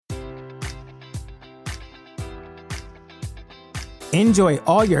Enjoy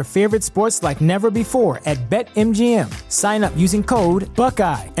all your favorite sports like never before at BetMGM. Sign up using code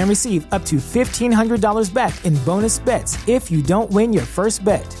Buckeye and receive up to $1,500 back in bonus bets if you don't win your first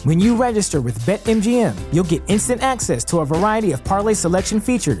bet. When you register with BetMGM, you'll get instant access to a variety of parlay selection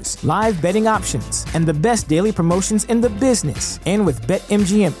features, live betting options, and the best daily promotions in the business. And with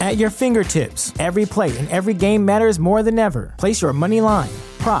BetMGM at your fingertips, every play and every game matters more than ever. Place your money line,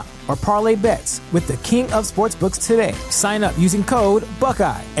 prop, or parlay bets with the king of sportsbooks today. Sign up using code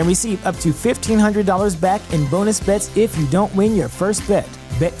Buckeye and receive up to $1,500 back in bonus bets if you don't win your first bet.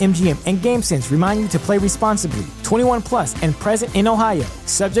 BetMGM and GameSense remind you to play responsibly. 21 plus and present in Ohio,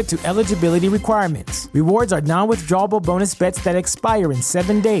 subject to eligibility requirements. Rewards are non-withdrawable bonus bets that expire in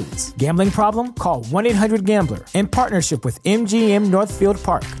 7 days. Gambling problem? Call 1-800-GAMBLER. In partnership with MGM Northfield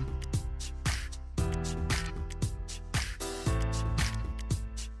Park.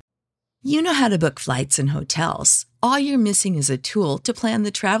 You know how to book flights and hotels. All you're missing is a tool to plan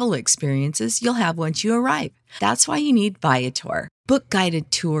the travel experiences you'll have once you arrive. That's why you need Viator. Book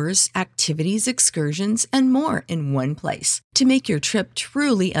guided tours, activities, excursions, and more in one place to make your trip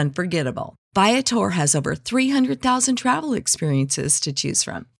truly unforgettable. Viator has over 300,000 travel experiences to choose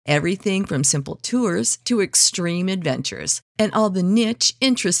from. Everything from simple tours to extreme adventures and all the niche,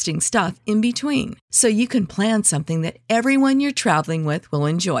 interesting stuff in between. So you can plan something that everyone you're traveling with will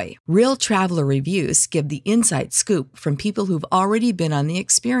enjoy. Real traveler reviews give the inside scoop from people who've already been on the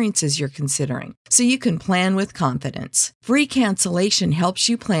experiences you're considering. So you can plan with confidence. Free cancellation helps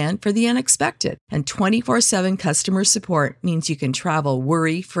you plan for the unexpected. And 24/7 customer support means you can travel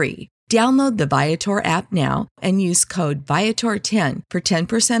worry-free. Download the Viator app now and use code Viator10 for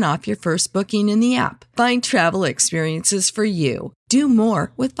 10% off your first booking in the app. Find travel experiences for you. Do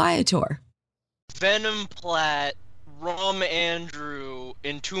more with Viator. Venom Platt, Rum Andrew,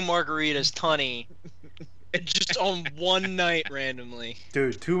 and 2 margaritas Tunny. Just on one night randomly.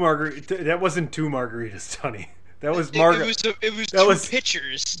 Dude, that wasn't 2 margaritas Tunny. That was It was 2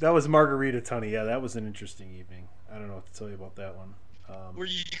 pitchers. That was margarita Tunny. Yeah, that was an interesting evening. I don't know what to tell you about that one. Where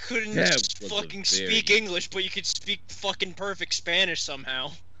you couldn't fucking speak English, but you could speak fucking perfect Spanish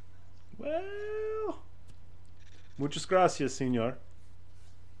somehow. Well, muchas gracias, senor.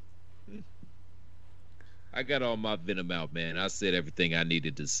 I got all my venom out, man. I said everything I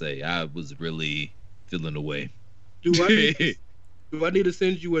needed to say. I was really feeling the way. Do I need to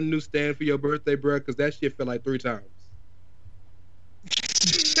send you a new stand for your birthday, bro? Because that shit felt like 3 times.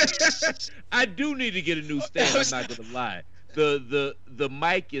 I do need to get a new stand. I'm not gonna lie. The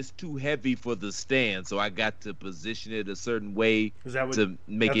mic is too heavy for the stand, so I got to position it a certain way to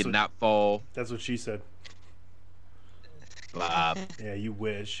make it not fall. That's what she said. Bob. Yeah, you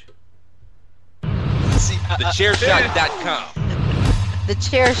wish. TheChairShot.com.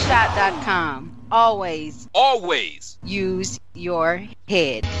 TheChairShot.com. Always use your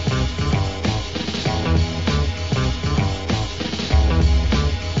head.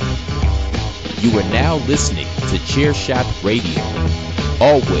 You are now listening to Chairshot Radio.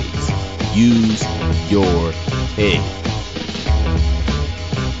 Always use your head.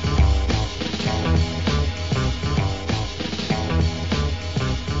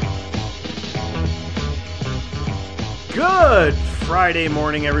 Good Friday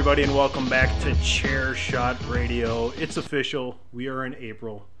morning, everybody, and welcome back to Chairshot Radio. It's official. We are in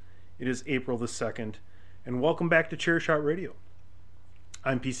April. It is April the 2nd, and welcome back to Chairshot Radio.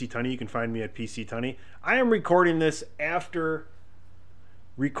 I'm PC Tunney. You can find me at PC Tunney. I am recording this after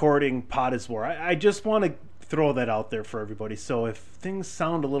recording Pod is War. I just want to throw that out there for everybody. So if things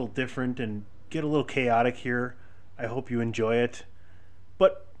sound a little different and get a little chaotic here, I hope you enjoy it.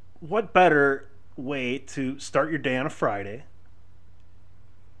 But what better way to start your day on a Friday?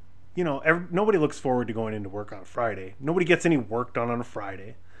 You know, nobody looks forward to going into work on a Friday. Nobody gets any work done on a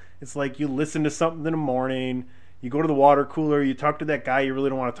Friday. It's like you listen to something in the morning, you go to the water cooler, you talk to that guy you really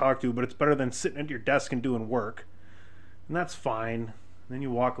don't want to talk to, but it's better than sitting at your desk and doing work. And that's fine. Then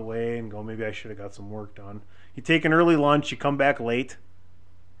you walk away and go, maybe I should have got some work done. You take an early lunch, you come back late,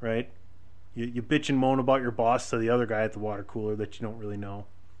 right? You bitch and moan about your boss to the other guy at the water cooler that you don't really know.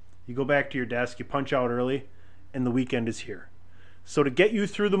 You go back to your desk, you punch out early, and the weekend is here. So to get you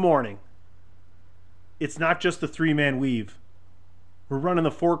through the morning, it's not just the 3-man weave. We're running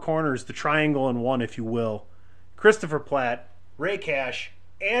the 4 corners, the triangle in one, if you will. Christopher Platt, Ray Cash,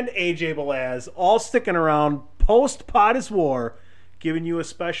 and AJ Balaz all sticking around post-Pod is War, giving you a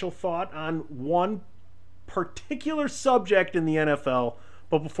special thought on one particular subject in the NFL.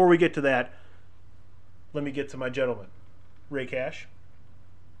 But before we get to that, let me get to my gentleman. Ray Cash.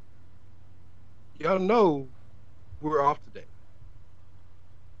 Y'all know we're off today.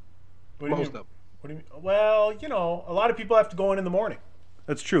 What do you Most mean? of them. What do you mean? Well, you know, a lot of people have to go in the morning.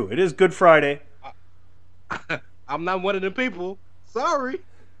 That's true. It is Good Friday. I'm not one of them people. Sorry.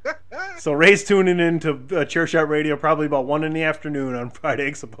 So Ray's tuning in to Chair Shot Radio probably about 1 in the afternoon on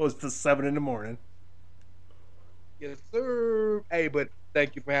Friday as opposed to 7 in the morning. Yes, sir. Hey, but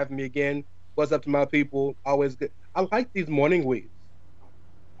thank you for having me again. What's up to my people? Always good. I like these morning weeks.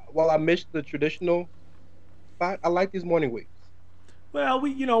 While I miss the traditional spot, I like these morning weeks. Well,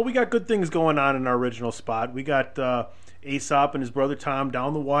 we got good things going on in our original spot. We got Aesop and his brother Tom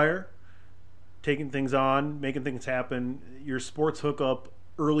down the wire, taking things on, making things happen. Your sports hookup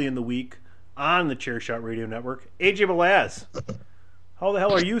early in the week on the Chair Shot Radio Network. AJ Balaz, how the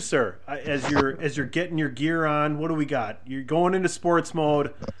hell are you, sir? As you're getting your gear on, what do we got? You're going into sports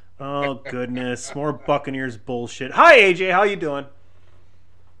mode. Oh goodness, more Buccaneers bullshit. Hi AJ, how you doing?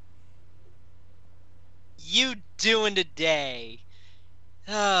 You doing today?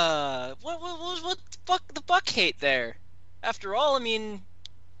 What the fuck the Buck hate there? After all, I mean,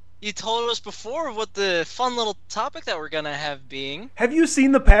 you told us before what the fun little topic that we're gonna have being. Have you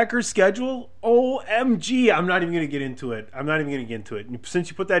seen the Packers schedule? OMG, I'm not even gonna get into it. Since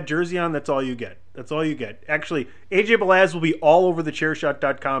you put that jersey on, that's all you get. Actually, AJ Balaz will be all over the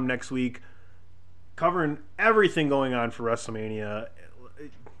chairshot.com next week, covering everything going on for WrestleMania.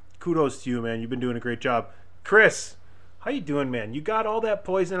 Kudos to you, man. You've been doing a great job. Chris, how you doing, man? You got all that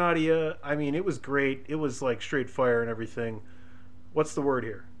poison out of you. I mean, it was great. It was like straight fire and everything. What's the word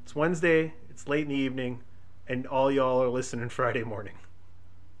here? It's Wednesday. It's late in the evening, and all y'all are listening Friday morning.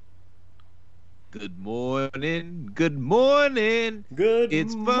 Good morning. Good morning.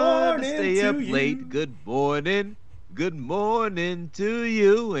 It's fun to stay up late. Good morning. Good morning to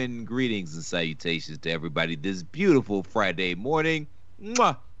you, and greetings and salutations to everybody this beautiful Friday morning.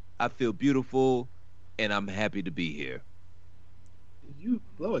 Mwah! I feel beautiful, and I'm happy to be here. Did you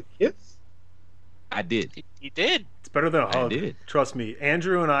blow a kiss? I did. He did. It's better than a hug. I did. Trust me.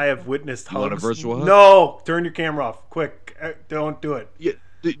 Andrew and I have witnessed hugs. You want a virtual hug? No! Turn your camera off. Quick. Don't do it. Yeah.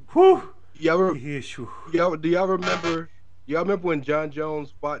 Whew. Do y'all remember when John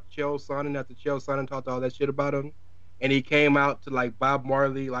Jones fought Chael Sonnen after Chael Sonnen talked all that shit about him? And he came out to like Bob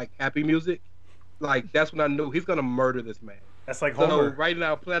Marley, like happy music? Like, that's when I knew he's going to murder this man. That's like Homer. So right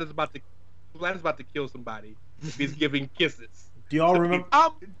now, Platt is about to kill somebody if he's giving kisses. Do y'all remember?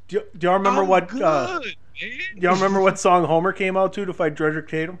 Do y'all remember what? Do y'all remember what song Homer came out to fight Dredrick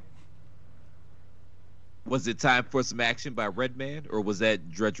Tatum? Was it Time for Some Action by Redman, or was that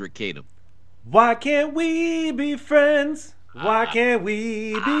Dredrick Tatum? Why can't we be friends? Why can't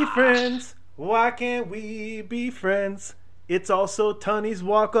we be friends? Why can't we be friends? It's also Tunney's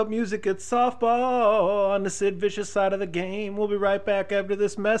walk-up music at softball on the Sid Vicious side of the game. We'll be right back after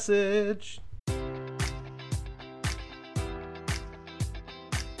this message.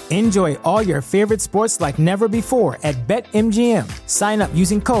 Enjoy all your favorite sports like never before at BetMGM. Sign up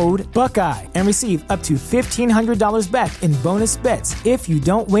using code Buckeye and receive up to $1,500 back in bonus bets if you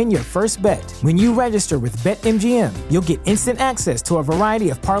don't win your first bet. When you register with BetMGM, you'll get instant access to a variety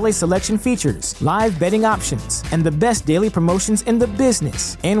of parlay selection features, live betting options, and the best daily promotions in the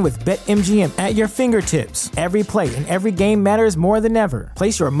business. And with BetMGM at your fingertips, every play and every game matters more than ever.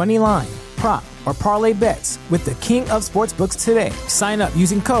 Place your money line, prop, or parlay bets with the king of sportsbooks today. Sign up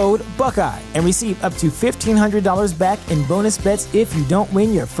using code Buckeye and receive up to $1,500 back in bonus bets if you don't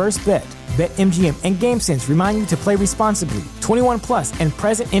win your first bet. BetMGM and GameSense remind you to play responsibly. 21 plus and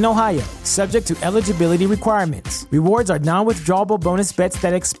present in Ohio, subject to eligibility requirements. Rewards are non-withdrawable bonus bets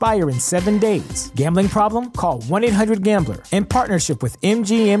that expire in 7 days. Gambling problem? Call 1-800-GAMBLER. In partnership with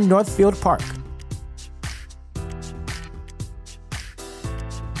MGM Northfield Park.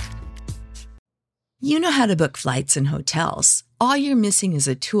 You know how to book flights and hotels. All you're missing is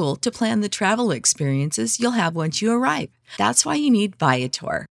a tool to plan the travel experiences you'll have once you arrive. That's why you need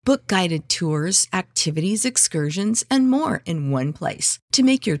Viator. Book guided tours, activities, excursions, and more in one place to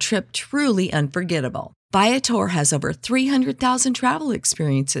make your trip truly unforgettable. Viator has over 300,000 travel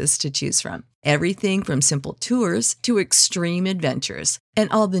experiences to choose from. Everything from simple tours to extreme adventures and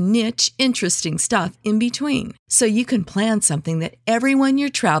all the niche, interesting stuff in between. So you can plan something that everyone you're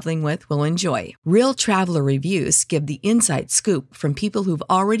traveling with will enjoy. Real traveler reviews give the inside scoop from people who've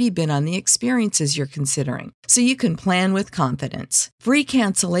already been on the experiences you're considering. So you can plan with confidence. Free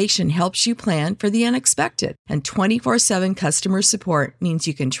cancellation helps you plan for the unexpected. And 24/7 customer support means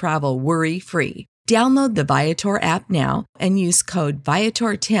you can travel worry-free. Download the Viator app now and use code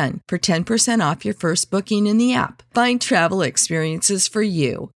Viator10 for 10% off your first booking in the app. Find travel experiences for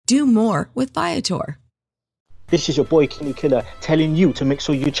you. Do more with Viator. This is your boy Kenny Killer telling you to make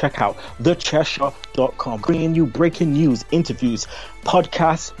sure you check out thechairshot.com, bringing you breaking news, interviews,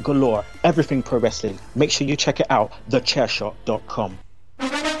 podcasts galore, everything pro wrestling. Make sure you check it out, thechairshot.com.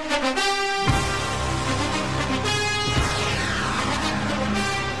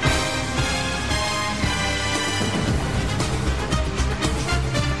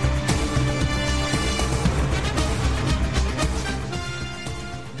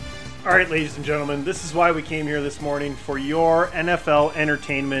 All right, ladies and gentlemen, this is why we came here this morning, for your NFL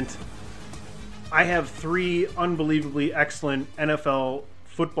entertainment. I have three unbelievably excellent NFL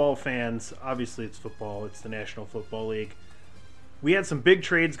football fans. Obviously, it's football. It's the National Football League. We had some big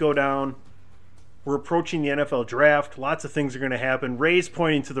trades go down. We're approaching the NFL draft. Lots of things are going to happen. Ray's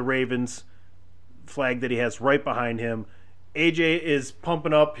pointing to the Ravens flag that he has right behind him. AJ is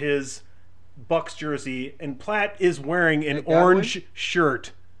pumping up his Bucs jersey, and Platt is wearing an orange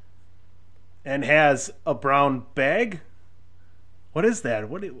shirt and has a brown bag. What is that?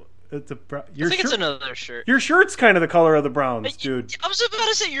 It's a it's another shirt. Your shirt's kind of the color of the Browns, dude. I was about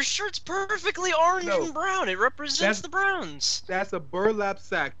to say, your shirt's perfectly orange and brown. It represents the Browns. That's a burlap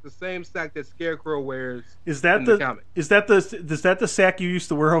sack, the same sack that Scarecrow wears. Is that the sack you used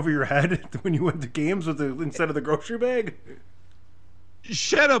to wear over your head when you went to games instead of the grocery bag?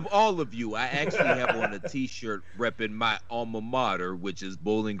 Shut up, all of you. I actually have on a t-shirt repping my alma mater, which is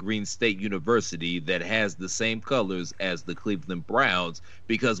Bowling Green State University, that has the same colors as the Cleveland Browns,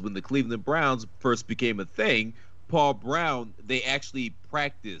 because when the Cleveland Browns first became a thing, Paul Brown, they actually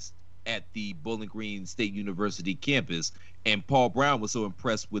practiced at the Bowling Green State University campus, and Paul Brown was so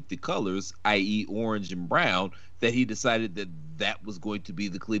impressed with the colors, i.e. orange and brown, that he decided that was going to be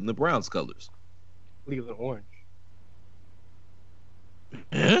the Cleveland Browns colors. Cleveland orange.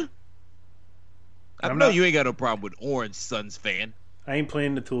 Huh? I know you ain't got no problem with orange, Suns fan. I ain't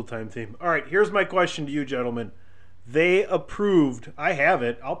playing the Tool Time theme. All right, here's my question to you, gentlemen. They approved. I have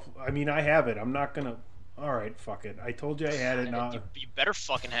it. I have it. I'm not gonna. All right, fuck it. I told you I had it. Now you better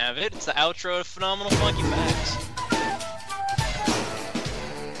fucking have it. It's the outro to Phenomenal Funky Facts.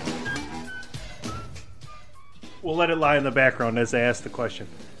 We'll let it lie in the background as I ask the question.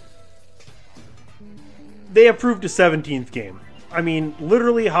 They approved a 17th game. I mean,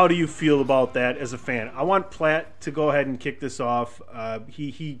 literally, how do you feel about that as a fan? I want Platt to go ahead and kick this off.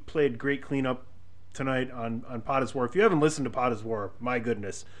 He played great cleanup tonight on Pot is War. If you haven't listened to Pot is War, my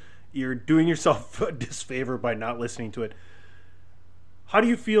goodness, you're doing yourself a disfavor by not listening to it. How do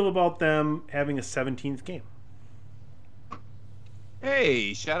you feel about them having a 17th game?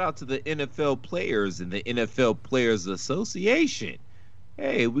 Hey, shout out to the NFL players and the NFL Players Association.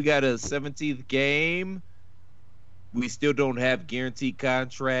 Hey, we got a 17th game. We still don't have guaranteed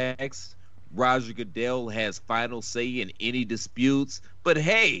contracts. Roger Goodell has final say in any disputes. But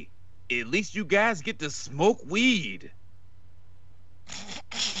hey, at least you guys get to smoke weed.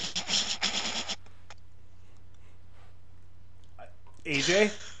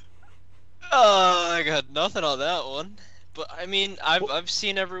 AJ? I got nothing on that one. But I mean, I've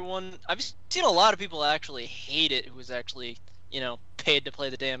seen a lot of people actually hate it who's actually, paid to play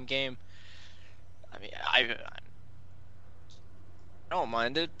the damn game. I mean, I don't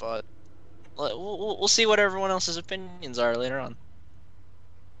mind it, but we'll see what everyone else's opinions are later on.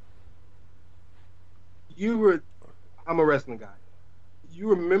 I'm a wrestling guy. You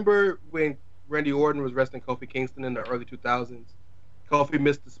remember when Randy Orton was wrestling Kofi Kingston in the early 2000s? Kofi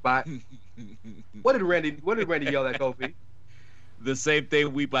missed the spot. What did Randy yell at Kofi? The same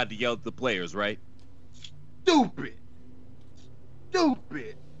thing we about to yell at the players, right? Stupid.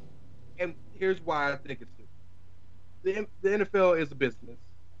 And here's why I think it's stupid. The NFL is a business.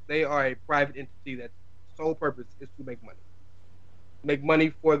 They are a private entity that's sole purpose is to make money. Make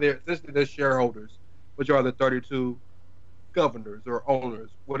money for essentially their shareholders, which are the 32 governors or owners,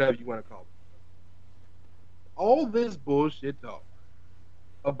 whatever you want to call them. All this bullshit talk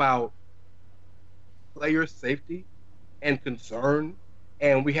about player safety and concern,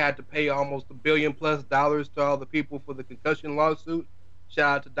 and we had to pay almost $1 billion+ to all the people for the concussion lawsuit.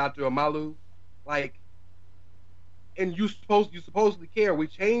 Shout out to Dr. Amalu. And you supposedly care. We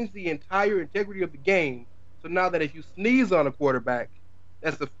changed the entire integrity of the game, so now that if you sneeze on a quarterback,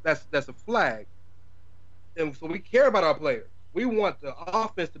 that's a flag. And so we care about our players. We want the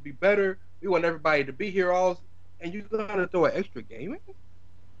offense to be better. We want everybody to be here and you're gonna throw an extra game in?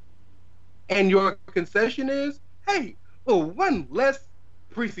 And your concession is, hey, one less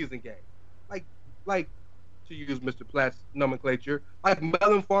preseason game. Like to use Mr. Platt's nomenclature, like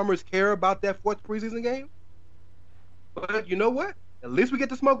melon farmers care about that 4th preseason game. But you know what? At least we get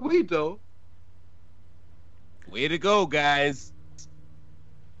to smoke weed, though. Way to go, guys.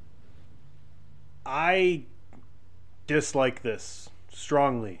 I dislike this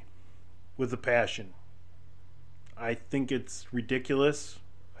strongly with a passion. I think it's ridiculous.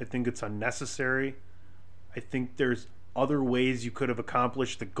 I think it's unnecessary. I think there's other ways you could have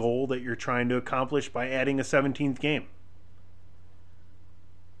accomplished the goal that you're trying to accomplish by adding a 17th game.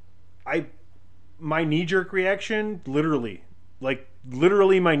 My knee-jerk reaction, literally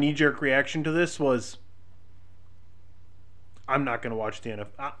my knee-jerk reaction to this was, I'm not going to watch the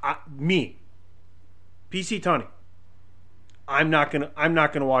NFL. Me, PC Tony, I'm not going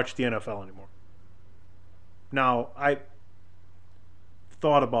to watch the NFL anymore. Now, I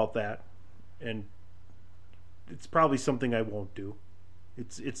thought about that, and it's probably something I won't do.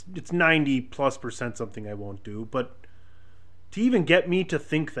 It's 90+% something I won't do, but to even get me to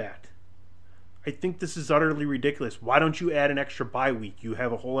think that, I think this is utterly ridiculous. Why don't you add an extra bye week? You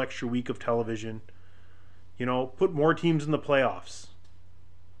have a whole extra week of television. You know, put more teams in the playoffs.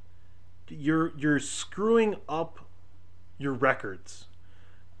 You're screwing up your records.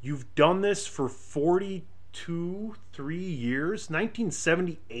 You've done this for 3 years,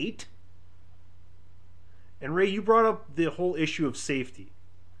 1978. And Ray, you brought up the whole issue of safety.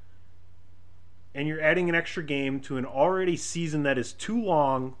 And you're adding an extra game to an already season that is too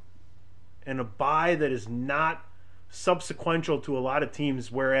long and a bye that is not subsequential to a lot of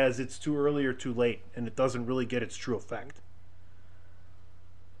teams, whereas it's too early or too late and it doesn't really get its true effect.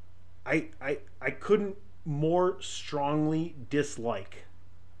 I couldn't more strongly dislike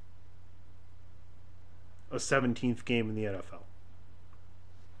a 17th game in the NFL.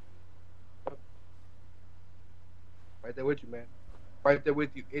 Right there with you, man. Right there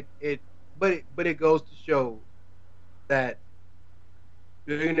with you. But it goes to show that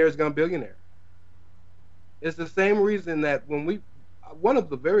billionaire's gonna billionaire. It's the same reason that one of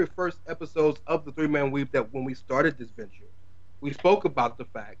the very first episodes of the 3-Man Weave, that when we started this venture, we spoke about the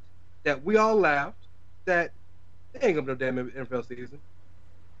fact that we all laughed that there ain't gonna be no damn NFL season.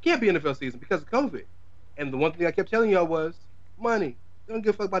 Can't be NFL season because of COVID. And the one thing I kept telling y'all was money. They don't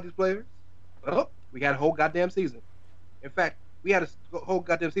give a fuck about these players. Well, we got a whole goddamn season. In fact, we had a whole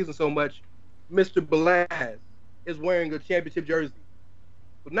goddamn season so much, Mr. Balaz is wearing a championship jersey.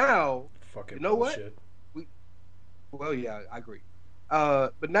 But now, fucking you know bullshit. Well, yeah, I agree.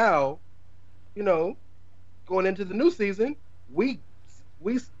 But now, you know, going into the new season, we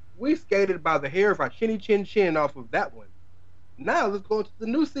skated by the hair of our chinny chin off of that one. Now let's go into the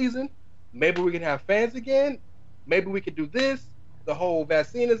new season. Maybe we can have fans again. Maybe we can do this. The whole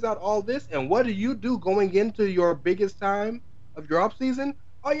vaccine is out, all this. And what do you do going into your biggest time of your off season?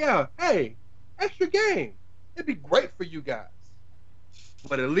 Oh yeah, hey, extra game. It'd be great for you guys.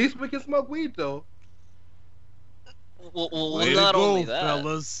 But at least we can smoke weed though. Well, not only that,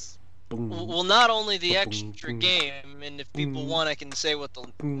 fellas. Well, not only the extra game, and if people want, I can say what the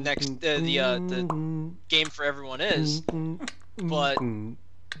next the game for everyone is. But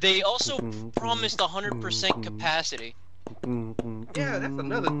they also promised 100% capacity. Yeah, that's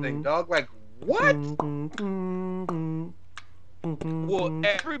another thing, dog. Like, what? Well,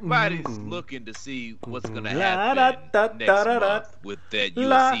 everybody's looking to see what's going to happen next month with that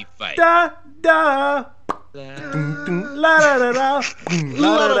UFC fight.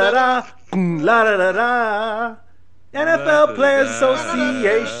 NFL Players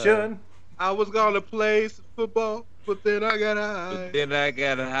Association. I was gonna play football, but then I got high.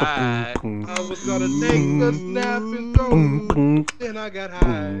 I was gonna take a snap and throw, then I got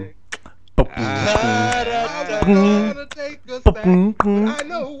high. I was gonna take a snap, but I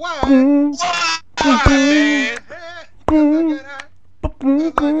know why. Why, man?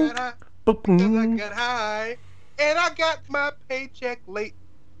 Because I got high, and I got my paycheck late.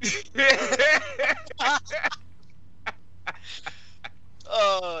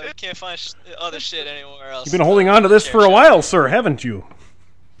 Oh, you can't find other shit anywhere else. You've been holding on to this for a while, sir, haven't you?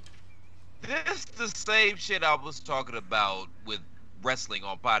 This is the same shit I was talking about with wrestling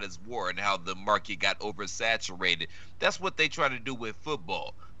on Potter's War and how the market got oversaturated. That's what they try to do with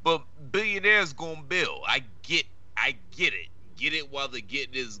football. But billionaires gonna bill. I get it. Get it while the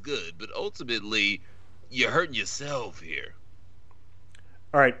getting is good. But ultimately, you're hurting yourself here.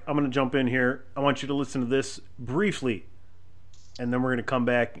 All right, I'm going to jump in here. I want you to listen to this briefly, and then we're going to come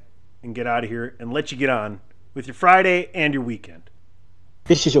back and get out of here and let you get on with your Friday and your weekend.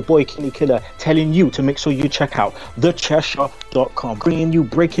 This is your boy Kenny Killer telling you to make sure you check out thechairshot.com, bringing you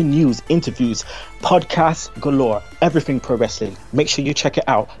breaking news, interviews, podcasts galore, everything pro wrestling. Make sure you check it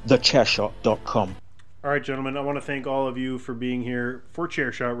out, thechairshot.com. All right, gentlemen, I want to thank all of you for being here for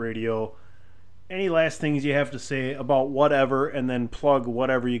Chairshot Radio. Any last things you have to say about whatever, and then plug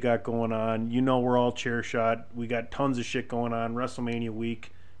whatever you got going on? You know we're all Chairshot. We got tons of shit going on. WrestleMania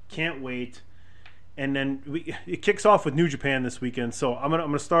week. Can't wait. and then it kicks off with New Japan this weekend. So I'm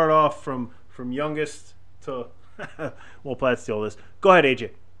gonna start off from youngest to well, Platt steal this. Go ahead, AJ.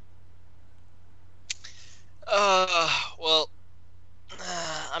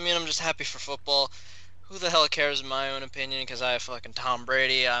 I'm just happy for football. Who the hell cares in my own opinion? Because I have fucking Tom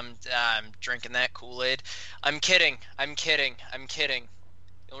Brady. I'm drinking that Kool-Aid. I'm kidding. The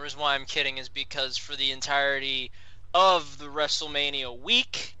only reason why I'm kidding is because for the entirety of the WrestleMania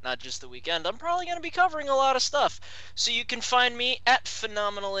week, not just the weekend, I'm probably going to be covering a lot of stuff. So you can find me at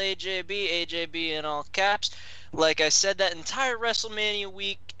PhenomenalAJB, AJB in all caps. Like I said, that entire WrestleMania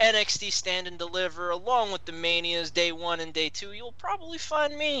week, NXT Stand and Deliver, along with the Manias, Day 1 and Day 2, you'll probably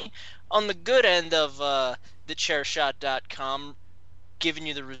find me on the good end of thechairshot.com, giving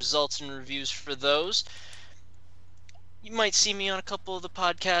you the results and reviews for those. You might see me on a couple of the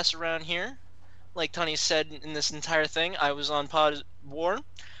podcasts around here. Like Tony said in this entire thing, I was on Pod War.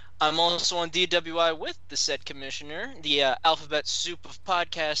 I'm also on DWI with the said commissioner, the alphabet soup of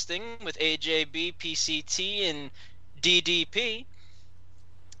podcasting with AJB, PCT, and DDP.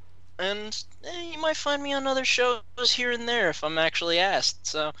 And you might find me on other shows here and there if I'm actually asked.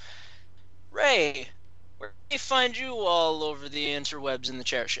 So, Ray, where can I find you all over the interwebs in the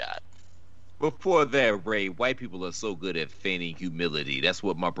chair shot? Before that, Ray, white people are so good at feigning humility. That's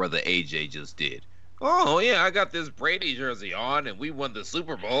what my brother AJ just did. Oh yeah, I got this Brady jersey on, and we won the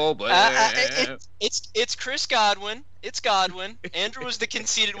Super Bowl. But it's Chris Godwin. It's Godwin. Andrew was the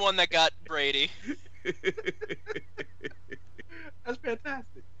conceited one that got Brady. That's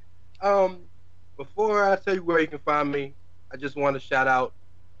fantastic. Before I tell you where you can find me, I just want to shout out,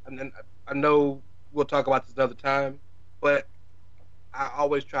 and then I know we'll talk about this another time, but I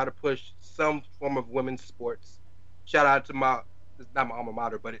always try to push some form of women's sports. Shout out to it's not my alma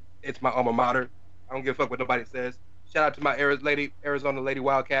mater, but it's my alma mater. I don't give a fuck what nobody says. Shout out to my Arizona Lady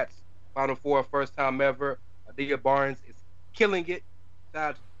Wildcats, Final Four, first time ever. Adia Barnes is killing it.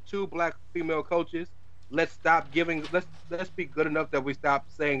 Shout out to 2 black female coaches. Let's be good enough that we stop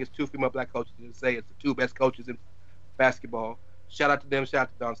saying it's 2 female black coaches and say it's the 2 best coaches in basketball. Shout out to them. Shout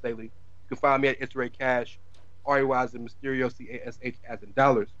out to Don Staley. You can find me at It's Ray Cash, REY as in Mysterio, CASH as in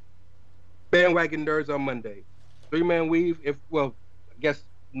dollars. Bandwagon Nerds on Monday. 3-Man Weave, I guess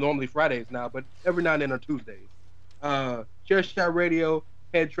normally Fridays now, but every now and then on Tuesdays. Chair Shot Radio,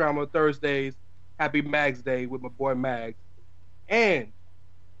 Head Trauma Thursdays, Happy Mags Day with my boy Mags, and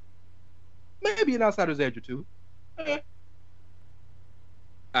maybe an Outsider's Edge or 2.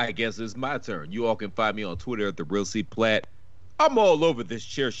 I guess it's my turn. You all can find me on Twitter at TheRealCPlatt. I'm all over this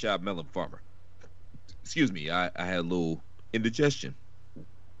Chair Shot Melon Farmer. Excuse me, I had a little indigestion.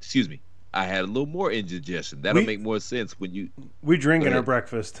 Excuse me. I had a little more indigestion. That'll make more sense when you... We drinking our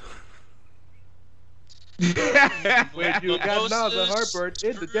breakfast. When you got nausea, heartburn,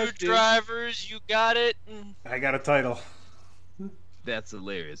 indigestion. Screwdrivers, you got it. I got a title. That's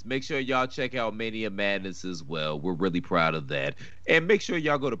hilarious. Make sure y'all check out Mania Madness as well. We're really proud of that. And make sure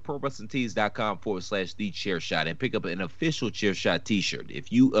y'all go to ProWrestlingTees.com/TheChairShot and pick up an official Chairshot t-shirt.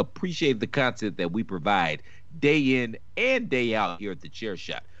 If you appreciate the content that we provide day in and day out here at the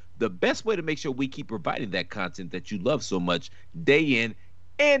Chairshot, the best way to make sure we keep providing that content that you love so much day in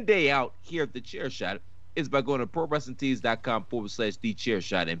and day out here at the Chairshot is by going to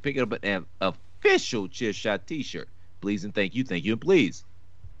ProWrestlingTees.com/TheChairShot and picking up an official Chairshot t-shirt. Please and thank you, and please.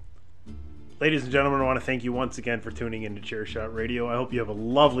 Ladies and gentlemen, I want to thank you once again for tuning into Chairshot Radio. I hope you have a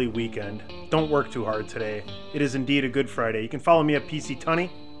lovely weekend. Don't work too hard today. It is indeed a good Friday. You can follow me at PC Tunney.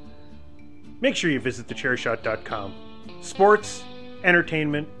 Make sure you visit thechairshot.com. Sports,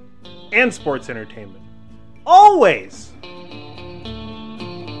 entertainment, and sports entertainment. Always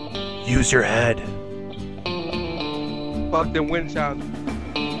use your head. Fuck them wind chimes.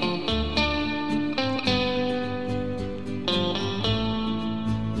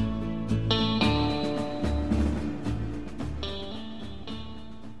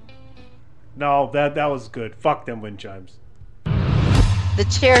 No, that was good. Fuck them wind chimes.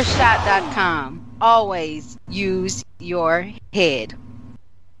 TheChairShot.com. Always use your head.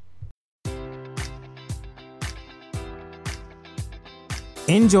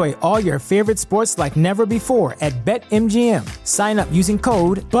 Enjoy all your favorite sports like never before at BetMGM. Sign up using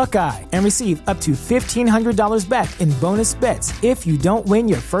code Buckeye and receive up to $1,500 back in bonus bets if you don't win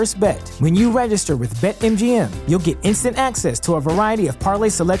your first bet. When you register with BetMGM, you'll get instant access to a variety of parlay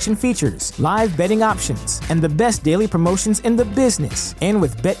selection features, live betting options, and the best daily promotions in the business. And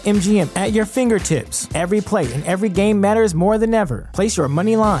with BetMGM at your fingertips, every play and every game matters more than ever. Place your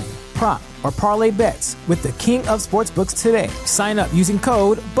money line, prop, or parlay bets with the king of sportsbooks today. Sign up using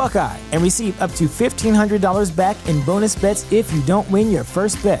code Buckeye and receive up to $1,500 back in bonus bets if you don't win your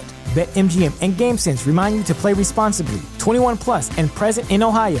first bet. BetMGM and GameSense remind you to play responsibly. 21 plus and present in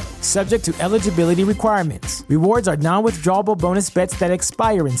Ohio, subject to eligibility requirements. Rewards are non-withdrawable bonus bets that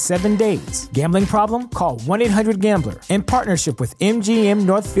expire in 7 days. Gambling problem? Call 1-800-GAMBLER. In partnership with MGM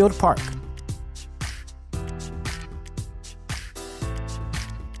Northfield Park.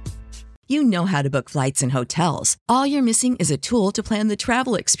 You know how to book flights and hotels. All you're missing is a tool to plan the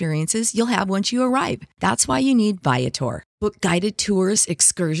travel experiences you'll have once you arrive. That's why you need Viator. Book guided tours,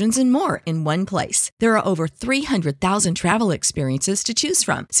 excursions, and more in one place. There are over 300,000 travel experiences to choose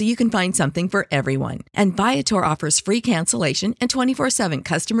from, so you can find something for everyone. And Viator offers free cancellation and 24/7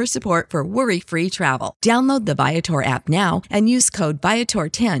 customer support for worry-free travel. Download the Viator app now and use code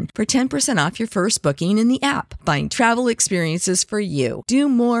Viator10 for 10% off your first booking in the app. Find travel experiences for you. Do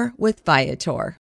more with Viator.